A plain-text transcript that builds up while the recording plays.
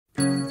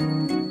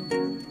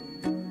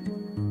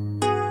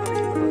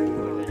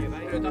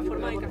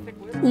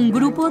Un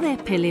grupo de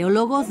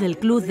espeleólogos del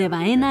Club de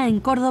Baena en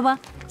Córdoba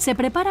se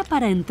prepara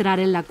para entrar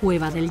en la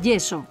Cueva del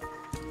Yeso.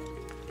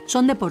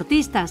 Son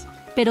deportistas,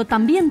 pero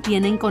también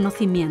tienen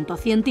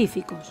conocimientos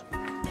científicos.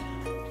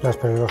 La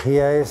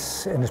espeleología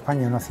es en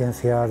España una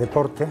ciencia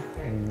deporte.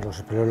 Los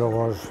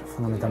espeleólogos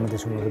fundamentalmente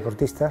somos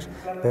deportistas,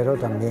 pero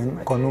también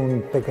con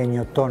un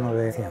pequeño tono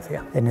de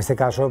ciencia. En este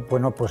caso,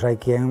 bueno, pues hay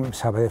quien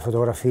sabe de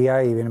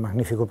fotografía y viene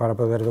magnífico para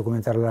poder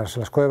documentar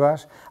las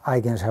cuevas,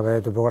 hay quien sabe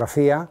de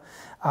topografía,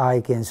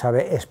 hay quien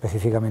sabe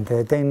específicamente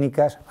de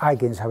técnicas, hay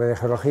quien sabe de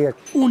geología.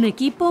 Un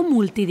equipo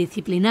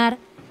multidisciplinar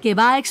que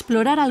va a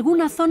explorar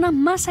algunas zonas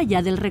más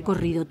allá del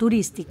recorrido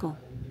turístico.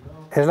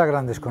 Es la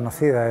gran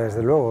desconocida,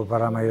 desde luego,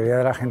 para la mayoría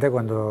de la gente.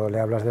 Cuando le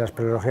hablas de la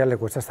espeleología le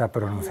cuesta hasta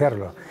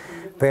pronunciarlo,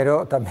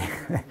 pero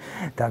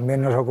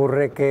también nos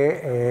ocurre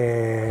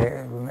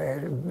que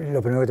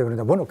lo primero que te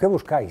preguntan, bueno, ¿qué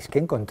buscáis? ¿Qué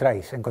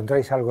encontráis?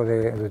 ¿Encontráis algo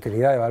de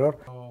utilidad, de valor?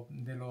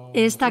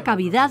 Esta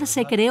cavidad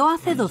se creó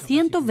hace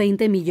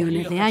 220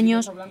 millones de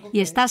años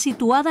y está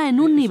situada en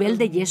un nivel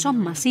de yesos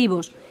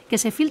masivos que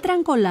se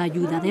filtran con la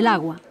ayuda del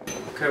agua.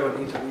 Qué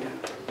bonito, mira.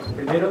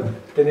 Primero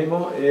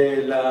tenemos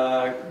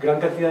la gran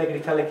cantidad de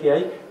cristales que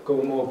hay,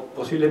 como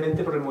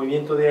posiblemente por el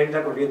movimiento de aire,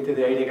 la corriente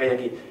de aire que hay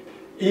aquí.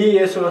 Y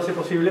eso lo hace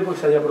posible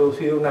porque se haya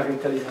producido una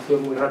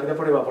cristalización muy rápida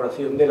por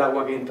evaporación del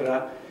agua que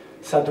entra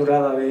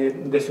saturada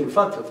de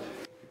sulfato.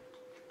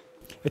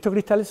 Estos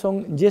cristales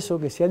son yeso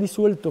que se ha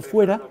disuelto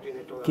fuera,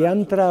 que ha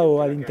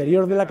entrado al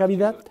interior de la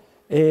cavidad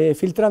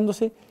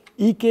filtrándose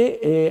y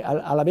que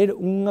al haber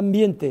un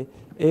ambiente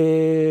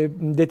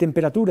de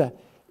temperatura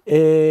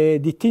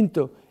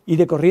distinto y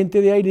de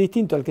corriente de aire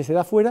distinto al que se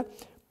da fuera,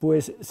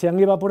 pues se han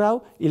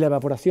evaporado y la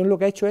evaporación lo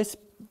que ha hecho es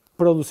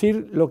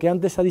producir lo que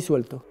antes se ha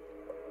disuelto.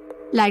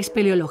 La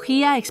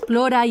espeleología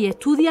explora y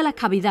estudia las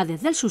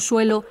cavidades del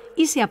subsuelo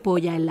y se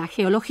apoya en la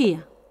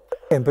geología.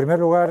 En primer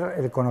lugar,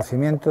 el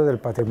conocimiento del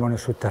patrimonio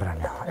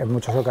subterráneo. En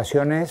muchas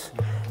ocasiones,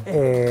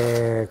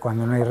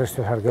 cuando no hay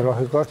restos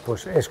arqueológicos,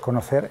 pues es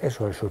conocer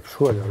eso, el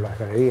subsuelo, las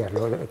galerías,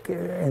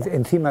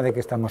 encima de que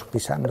estamos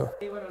pisando.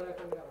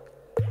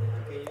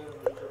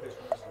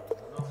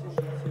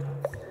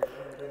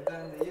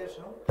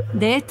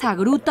 De esta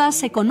gruta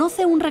se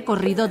conoce un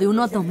recorrido de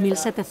unos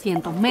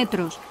 2.700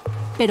 metros,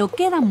 pero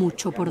queda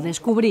mucho por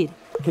descubrir.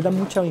 Quedan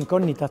muchas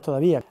incógnitas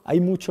todavía. Hay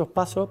muchos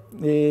pasos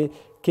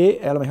que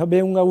a lo mejor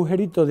ve un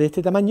agujerito de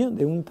este tamaño,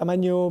 de un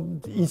tamaño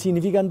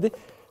insignificante,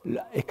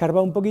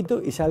 escarba un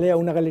poquito y sale a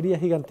una galería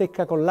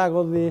gigantesca con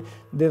lagos de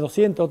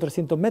 200 o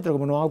 300 metros,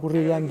 como nos ha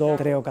ocurrido ya en 2 o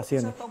 3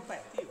 ocasiones.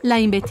 La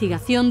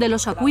investigación de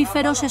los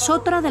acuíferos es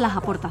otra de las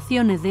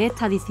aportaciones de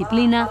esta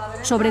disciplina,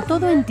 sobre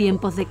todo en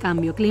tiempos de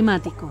cambio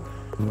climático.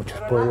 En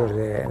muchos pueblos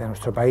de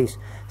nuestro país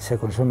se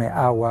consume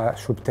agua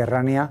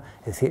subterránea,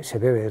 es decir, se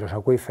bebe de los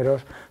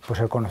acuíferos, pues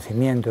el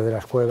conocimiento de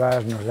las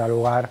cuevas nos da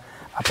lugar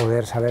a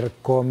poder saber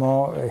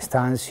cómo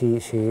están, si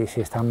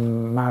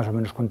están más o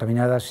menos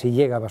contaminadas, si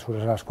llega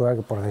basuras a las cuevas,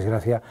 que por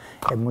desgracia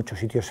en muchos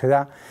sitios se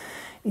da,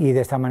 y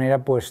de esta manera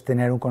pues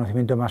tener un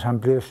conocimiento más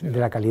amplio de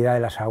la calidad de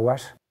las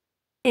aguas.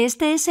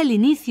 Este es el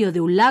inicio de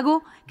un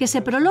lago que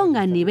se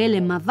prolonga en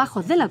niveles más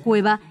bajos de la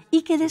cueva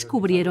y que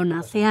descubrieron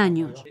hace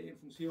años.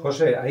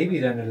 José, ¿hay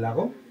vida en el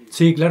lago?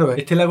 Sí, claro.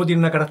 Este lago tiene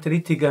una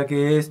característica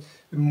que es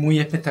muy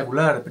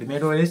espectacular.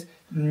 Primero es,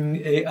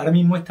 ahora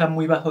mismo está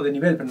muy bajo de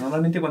nivel, pero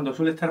normalmente cuando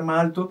suele estar más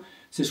alto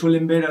se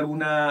suelen ver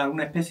alguna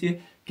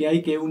especie que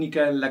hay que es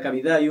única en la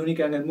cavidad y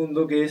única en el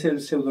mundo, que es el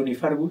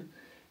pseudonifargus,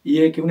 y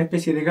es que es una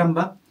especie de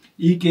gamba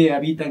y que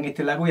habita en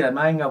este lago y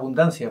además en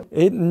abundancia.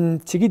 Es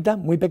chiquita,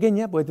 muy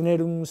pequeña, puede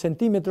tener 1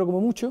 centímetro como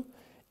mucho,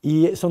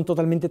 y son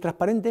totalmente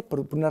transparentes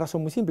por una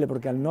razón muy simple,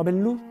 porque al no haber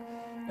luz,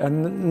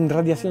 en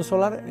radiación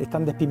solar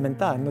están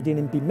despigmentadas, no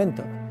tienen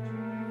pigmento.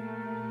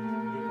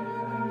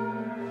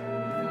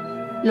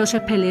 Los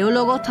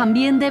espeleólogos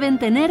también deben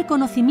tener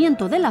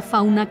conocimiento de la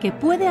fauna que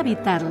puede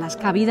habitar las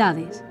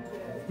cavidades.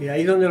 Y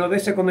ahí donde lo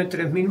ves se comen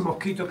 3.000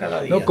 mosquitos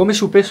cada día. No, come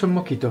su peso en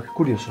mosquitos, es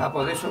curioso. Para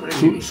poder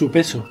sobrevivir. Su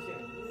peso.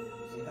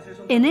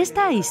 En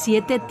esta hay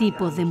 7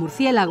 tipos de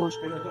murciélagos,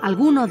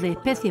 algunos de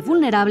especies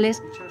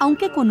vulnerables,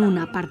 aunque con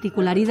una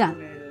particularidad.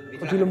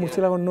 Aquí los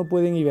murciélagos no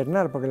pueden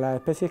hibernar porque las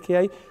especies que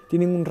hay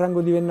tienen un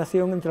rango de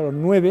hibernación entre los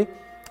 9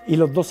 y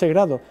los 12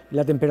 grados.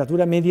 La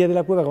temperatura media de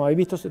la cueva, como habéis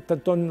visto, está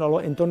en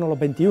torno a los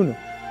 21.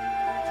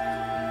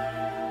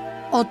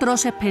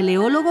 Otros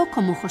espeleólogos,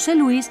 como José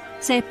Luis,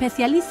 se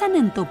especializan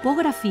en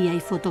topografía y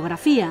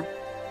fotografía.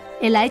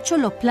 Él ha hecho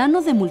los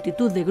planos de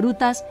multitud de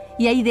grutas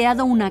y ha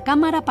ideado una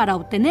cámara para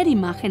obtener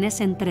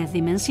imágenes en 3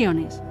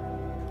 dimensiones.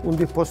 Un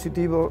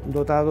dispositivo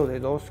dotado de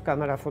 2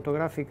 cámaras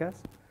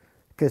fotográficas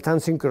que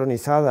están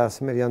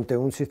sincronizadas mediante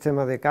un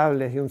sistema de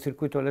cables y un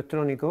circuito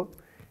electrónico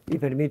y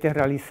permite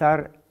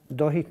realizar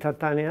 2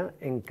 instantáneas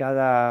en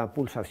cada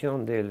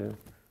pulsación del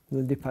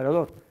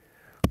disparador.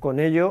 Con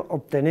ello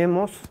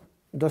obtenemos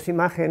 2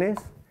 imágenes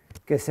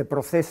que se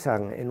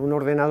procesan en un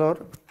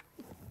ordenador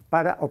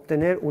para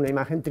obtener una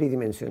imagen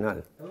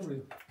tridimensional.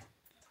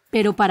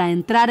 Pero para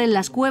entrar en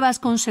las cuevas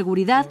con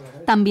seguridad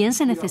también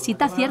se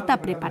necesita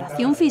cierta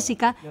preparación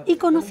física y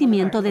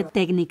conocimiento de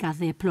técnicas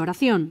de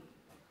exploración.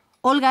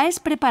 Olga es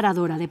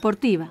preparadora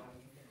deportiva.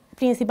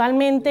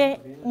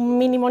 Principalmente un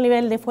mínimo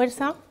nivel de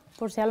fuerza,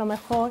 por si a lo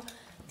mejor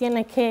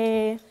tienes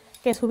que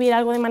subir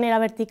algo de manera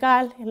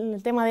vertical,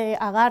 el tema de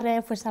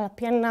agarre, fuerza a las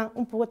piernas,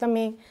 un poco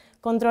también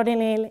control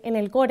en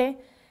el core,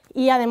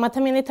 y además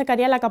también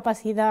destacaría la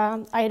capacidad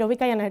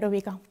aeróbica y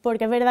anaeróbica,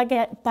 porque es verdad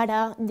que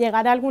para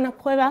llegar a algunas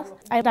cuevas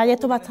hay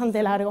trayectos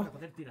bastante largos.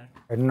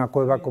 En una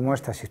cueva como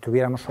esta, si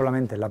estuviéramos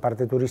solamente en la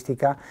parte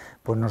turística,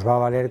 pues nos va a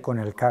valer con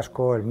el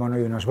casco, el mono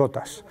y unas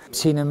botas.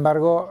 Sin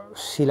embargo,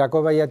 si la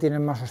cueva ya tiene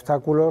más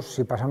obstáculos,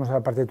 si pasamos a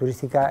la parte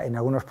turística, en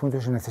algunos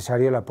puntos es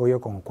necesario el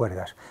apoyo con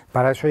cuerdas.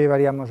 Para eso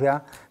llevaríamos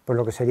ya pues,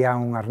 lo que sería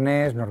un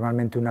arnés,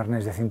 normalmente un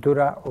arnés de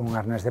cintura o un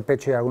arnés de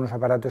pecho y algunos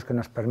aparatos que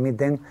nos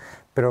permiten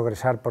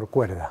progresar por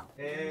cuerda.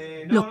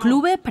 Los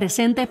clubes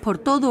presentes por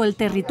todo el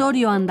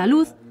territorio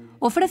andaluz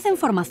ofrecen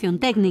formación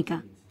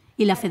técnica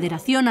y la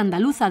Federación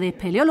Andaluza de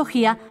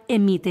Espeleología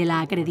emite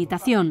la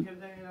acreditación.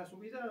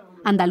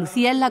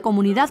 Andalucía es la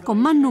comunidad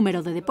con más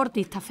número de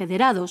deportistas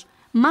federados,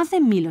 más de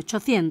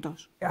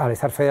 1.800. Al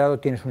estar federado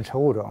tienes un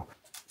seguro.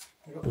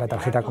 La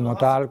tarjeta como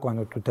tal,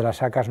 cuando tú te la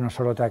sacas, no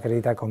solo te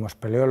acredita como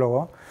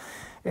espeleólogo,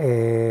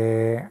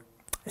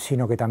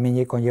 sino que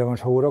también conlleva un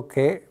seguro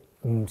que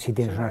si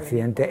tienes un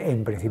accidente,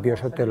 en principio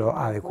eso te lo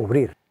ha de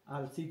cubrir.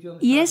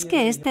 Y es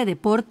que este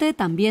deporte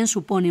también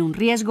supone un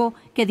riesgo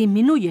que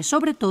disminuye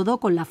sobre todo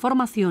con la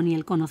formación y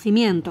el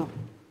conocimiento.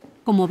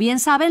 Como bien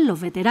saben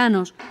los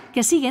veteranos,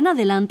 que siguen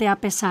adelante a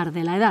pesar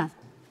de la edad.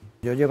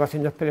 Yo llevo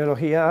haciendo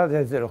espeleología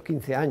desde los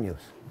 15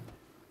 años.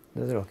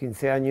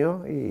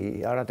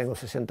 Y ahora tengo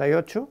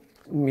 68,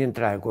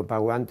 mientras el cuerpo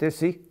aguante,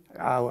 sí,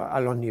 a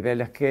los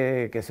niveles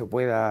que se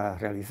pueda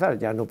realizar.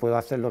 Ya no puedo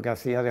hacer lo que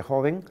hacía de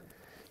joven,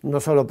 no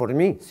solo por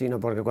mí, sino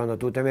porque cuando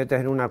tú te metes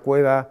en una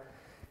cueva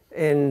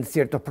en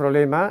ciertos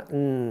problemas,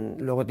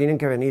 luego tienen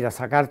que venir a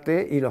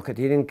sacarte y los que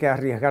tienen que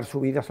arriesgar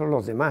su vida son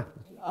los demás.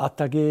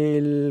 Hasta que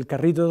el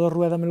carrito de 2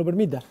 ruedas me lo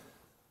permita, o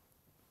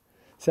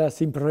sea,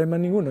 sin problema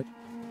ninguno.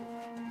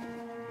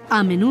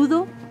 A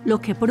menudo, los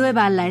que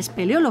prueban la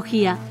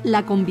espeleología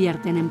la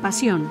convierten en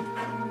pasión.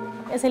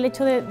 Es el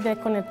hecho de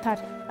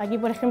desconectar. Aquí,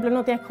 por ejemplo,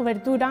 no tienes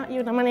cobertura y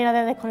una manera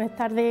de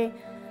desconectar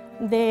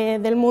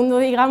del mundo,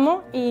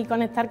 digamos, y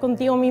conectar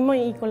contigo mismo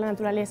y con la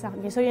naturaleza,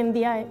 que eso hoy en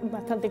día es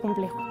bastante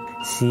complejo.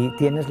 Si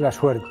tienes la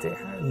suerte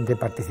de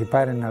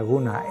participar en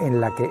alguna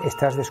en la que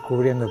estás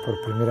descubriendo por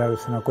primera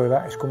vez una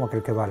cueva, es como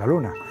aquel que va a la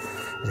luna.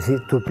 Es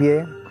decir, tu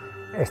pie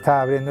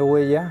está abriendo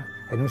huella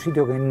en un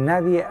sitio que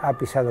nadie ha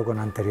pisado con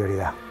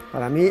anterioridad.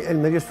 Para mí el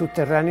medio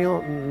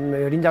subterráneo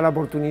me brinda la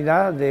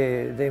oportunidad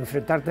de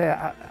enfrentarte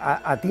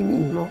a ti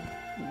mismo,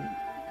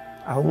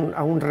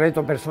 a un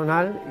reto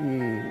personal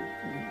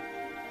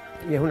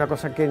y es una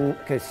cosa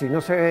que si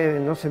no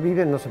se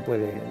vive no se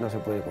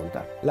puede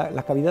contar.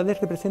 Las cavidades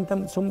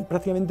son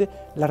prácticamente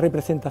la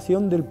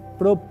representación del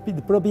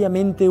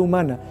propiamente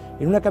humana.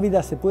 En una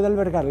cavidad se puede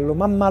albergar lo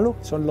más malo,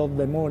 que son los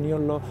demonios,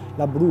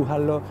 las brujas,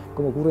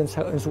 como ocurre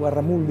en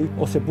Sugarramurdi,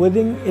 o se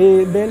pueden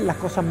ver las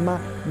cosas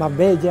más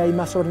bellas y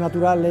más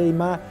sobrenaturales y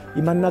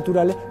más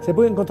naturales. Se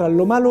puede encontrar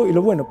lo malo y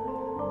lo bueno.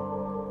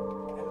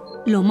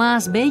 Lo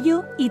más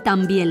bello y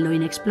también lo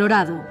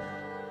inexplorado.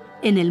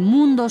 En el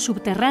mundo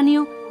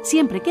subterráneo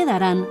siempre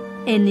quedarán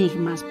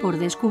enigmas por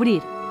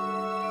descubrir.